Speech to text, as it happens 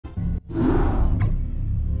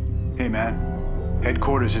Hey man,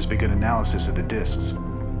 headquarters has begun analysis of the discs.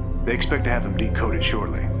 They expect to have them decoded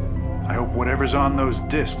shortly. I hope whatever's on those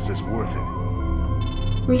discs is worth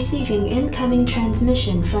it. Receiving incoming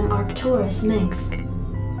transmission from Arcturus Minsk.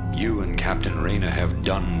 You and Captain Rayner have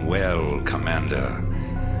done well, Commander.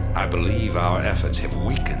 I believe our efforts have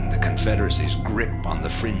weakened the Confederacy's grip on the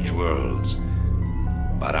fringe worlds.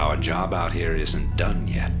 But our job out here isn't done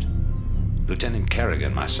yet. Lieutenant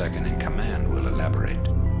Kerrigan, my second in command, will elaborate.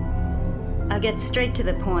 I'll get straight to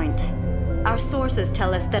the point. Our sources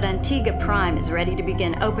tell us that Antigua Prime is ready to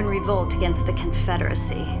begin open revolt against the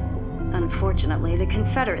Confederacy. Unfortunately, the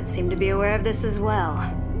Confederates seem to be aware of this as well.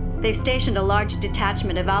 They've stationed a large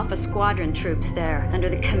detachment of Alpha Squadron troops there, under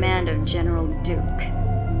the command of General Duke.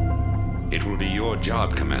 It will be your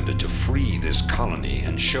job, Commander, to free this colony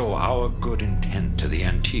and show our good intent to the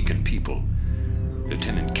Antiguan people.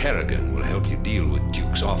 Lieutenant Kerrigan will help you deal with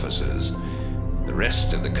Duke's officers. The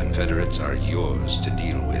rest of the Confederates are yours to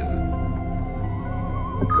deal with.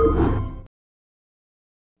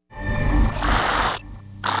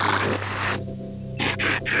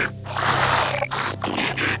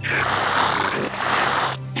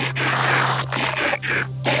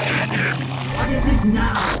 What is it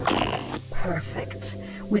now? Perfect.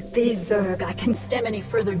 With these Zerg, I can stem any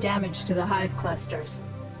further damage to the hive clusters.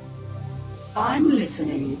 I'm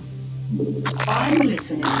listening. I'm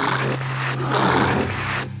listening. All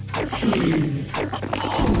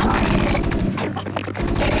right.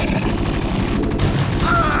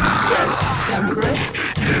 Yes,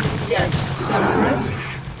 Cerebrate. Yes, Cerebrate.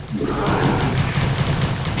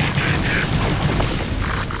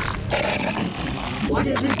 What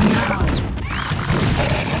is it now?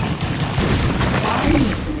 I'm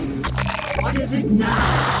listening. What is it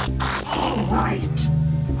now? All right.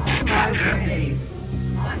 On my way.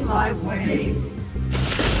 On my way.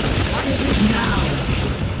 What is it now?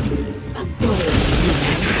 A goal.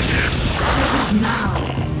 What is it now?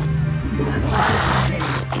 On my way.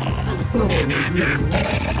 A goal.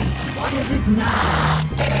 What is it now?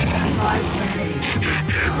 On my way.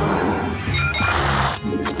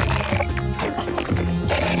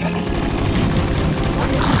 What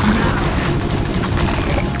is it now?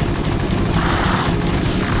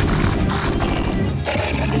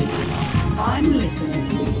 I'm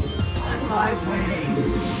listening. On my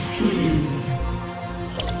way.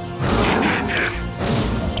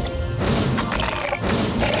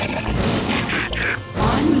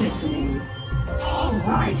 I'm listening. All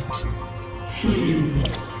right.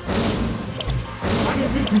 What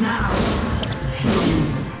is it now?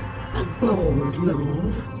 A bold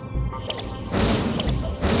move.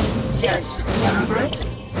 Yes, Cerebrate.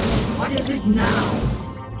 What is it now?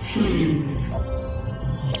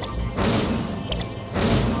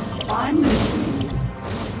 I'm listening.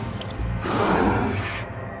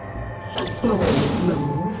 A bold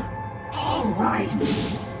move. All right.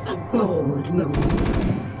 A bold move.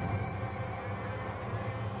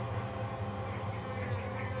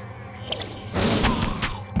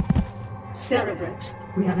 Cerebrate,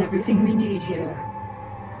 we have everything we need here.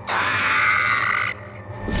 The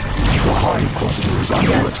hive cluster is under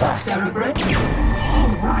Yes, attack. Cerebrate. All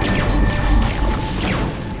right.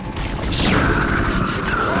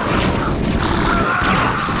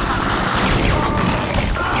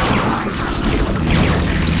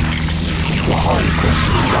 The hive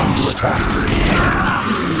cluster is under attack.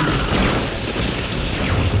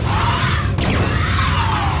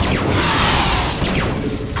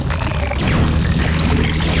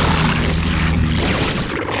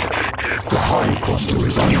 The hive cluster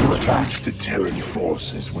is under attack. The Terran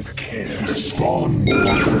forces with care. Spawn more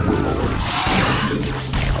overlords.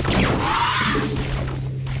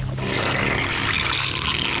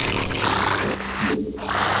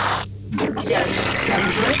 Yes,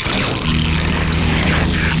 Cerebrate.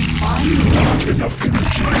 Not enough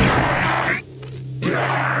energy.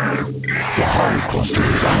 The hive cluster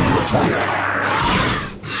is under attack.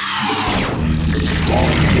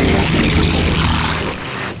 Spawn more overlords.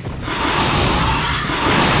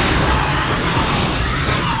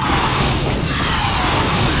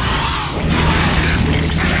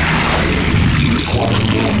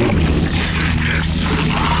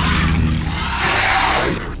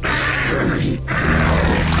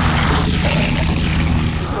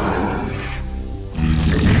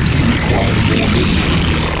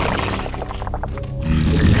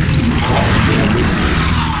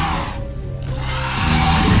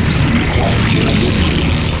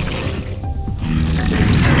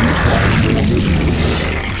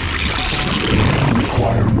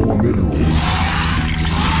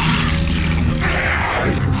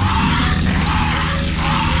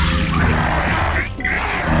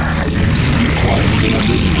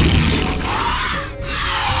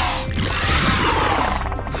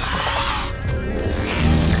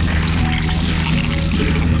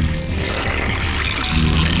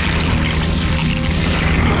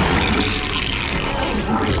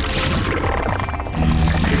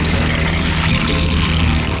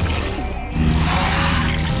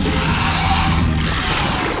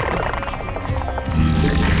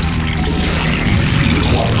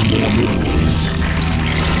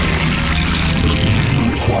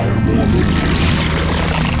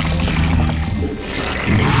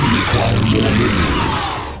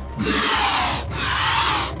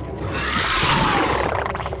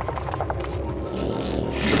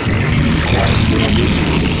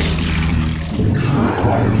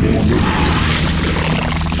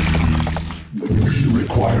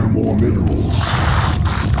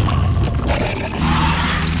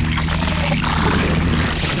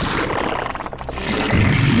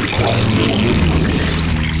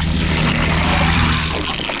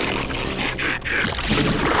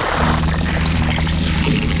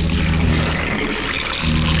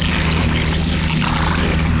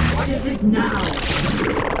 it now?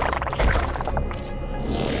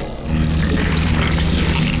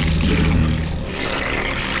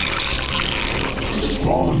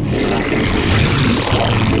 Spawn more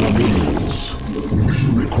minerals.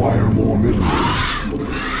 We require more minerals.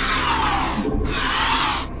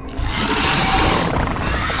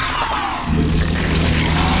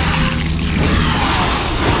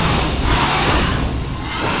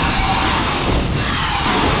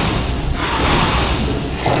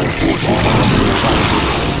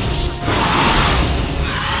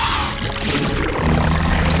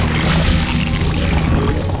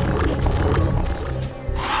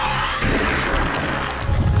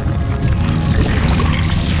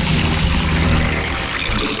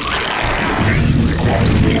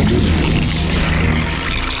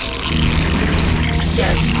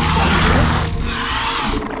 Yes, Senator.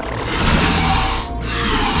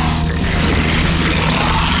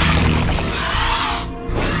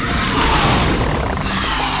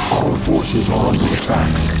 Our forces are under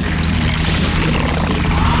attack.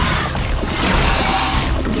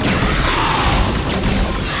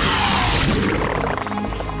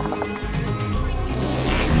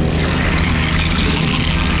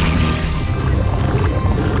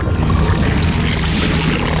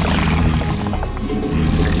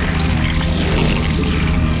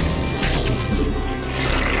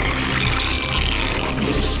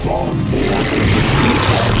 Spawn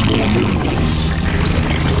more minerals.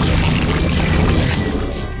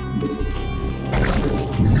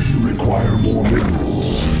 We require more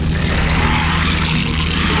minerals.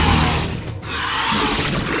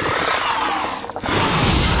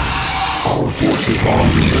 Our forces are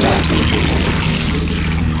under attack.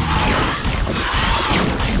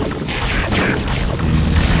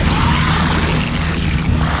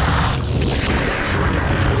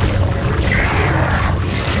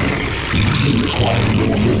 We require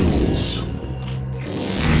more minerals.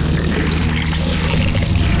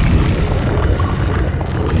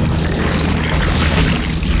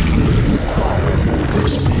 We require more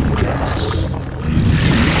XP gas. We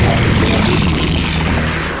require more minerals.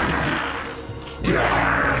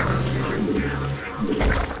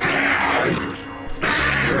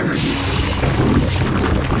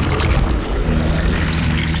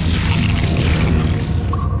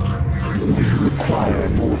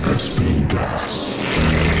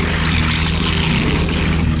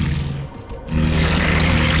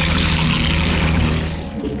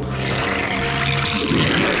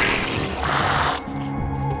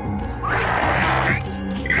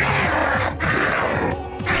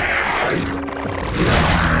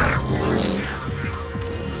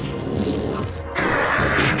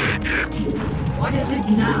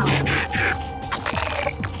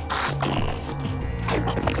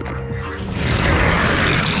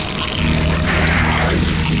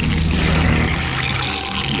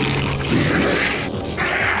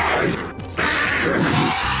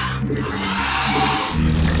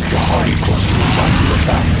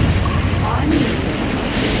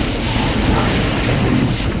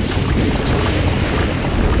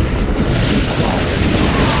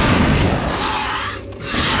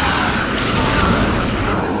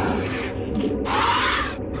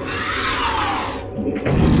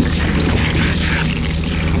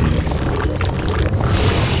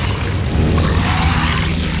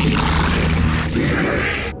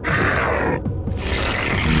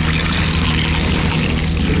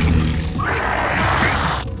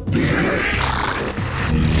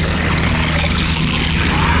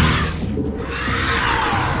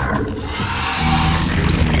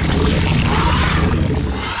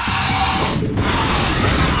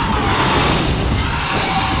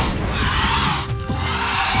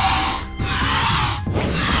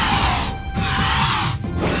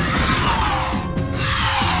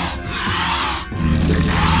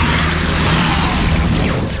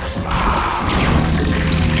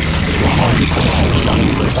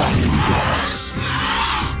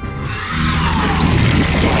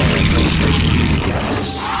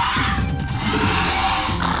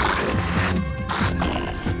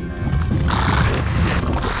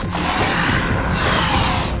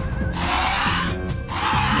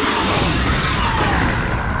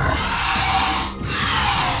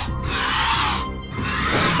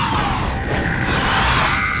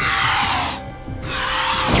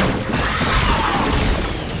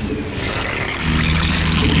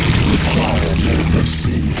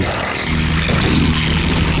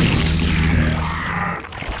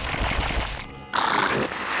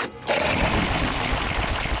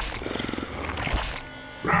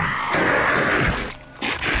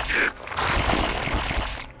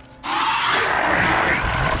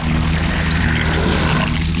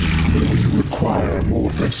 more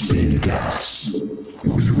Vespene gas.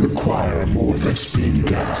 We require more Vespene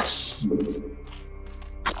gas.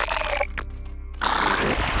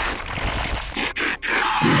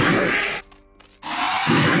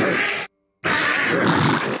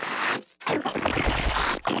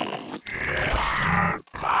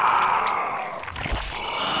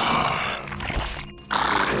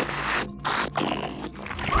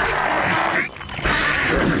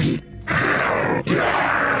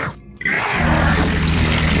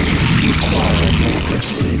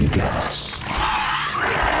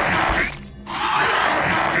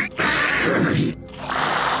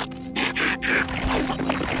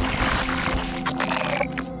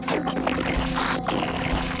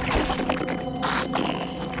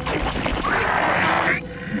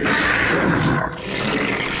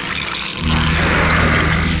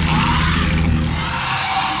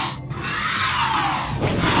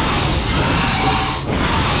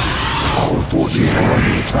 Forces are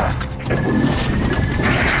under attack. Evolution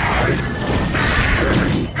complete.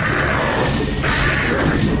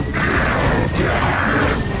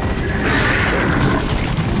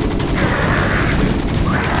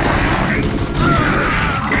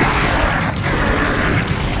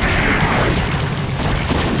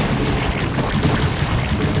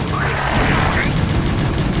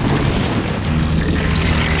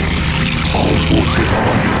 All forces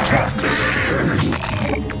are under attack.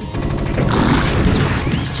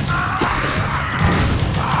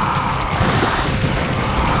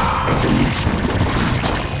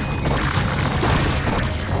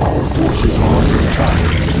 Forces are under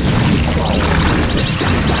attack.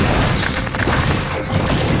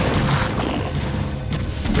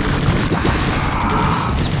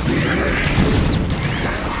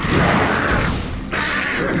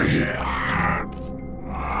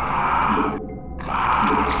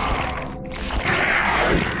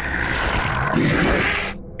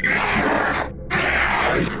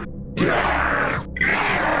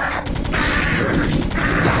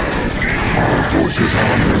 Forces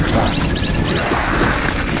are under attack.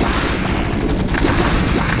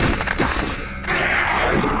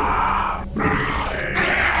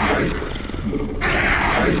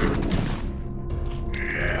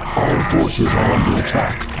 Our forces are under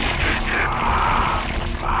attack.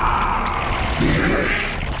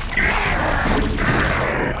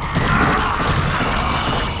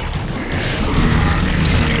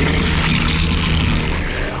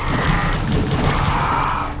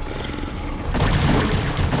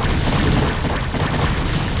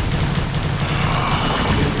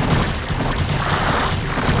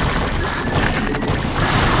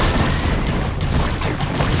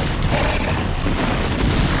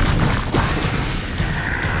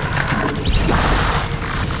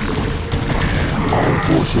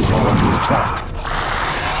 Forces are under attack.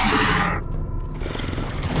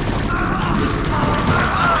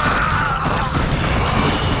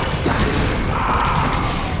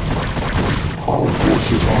 Our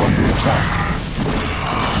forces are under attack.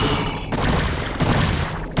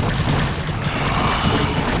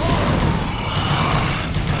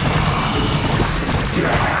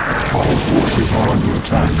 Our forces are under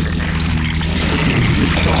attack. We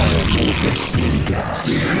require more Vespene gas.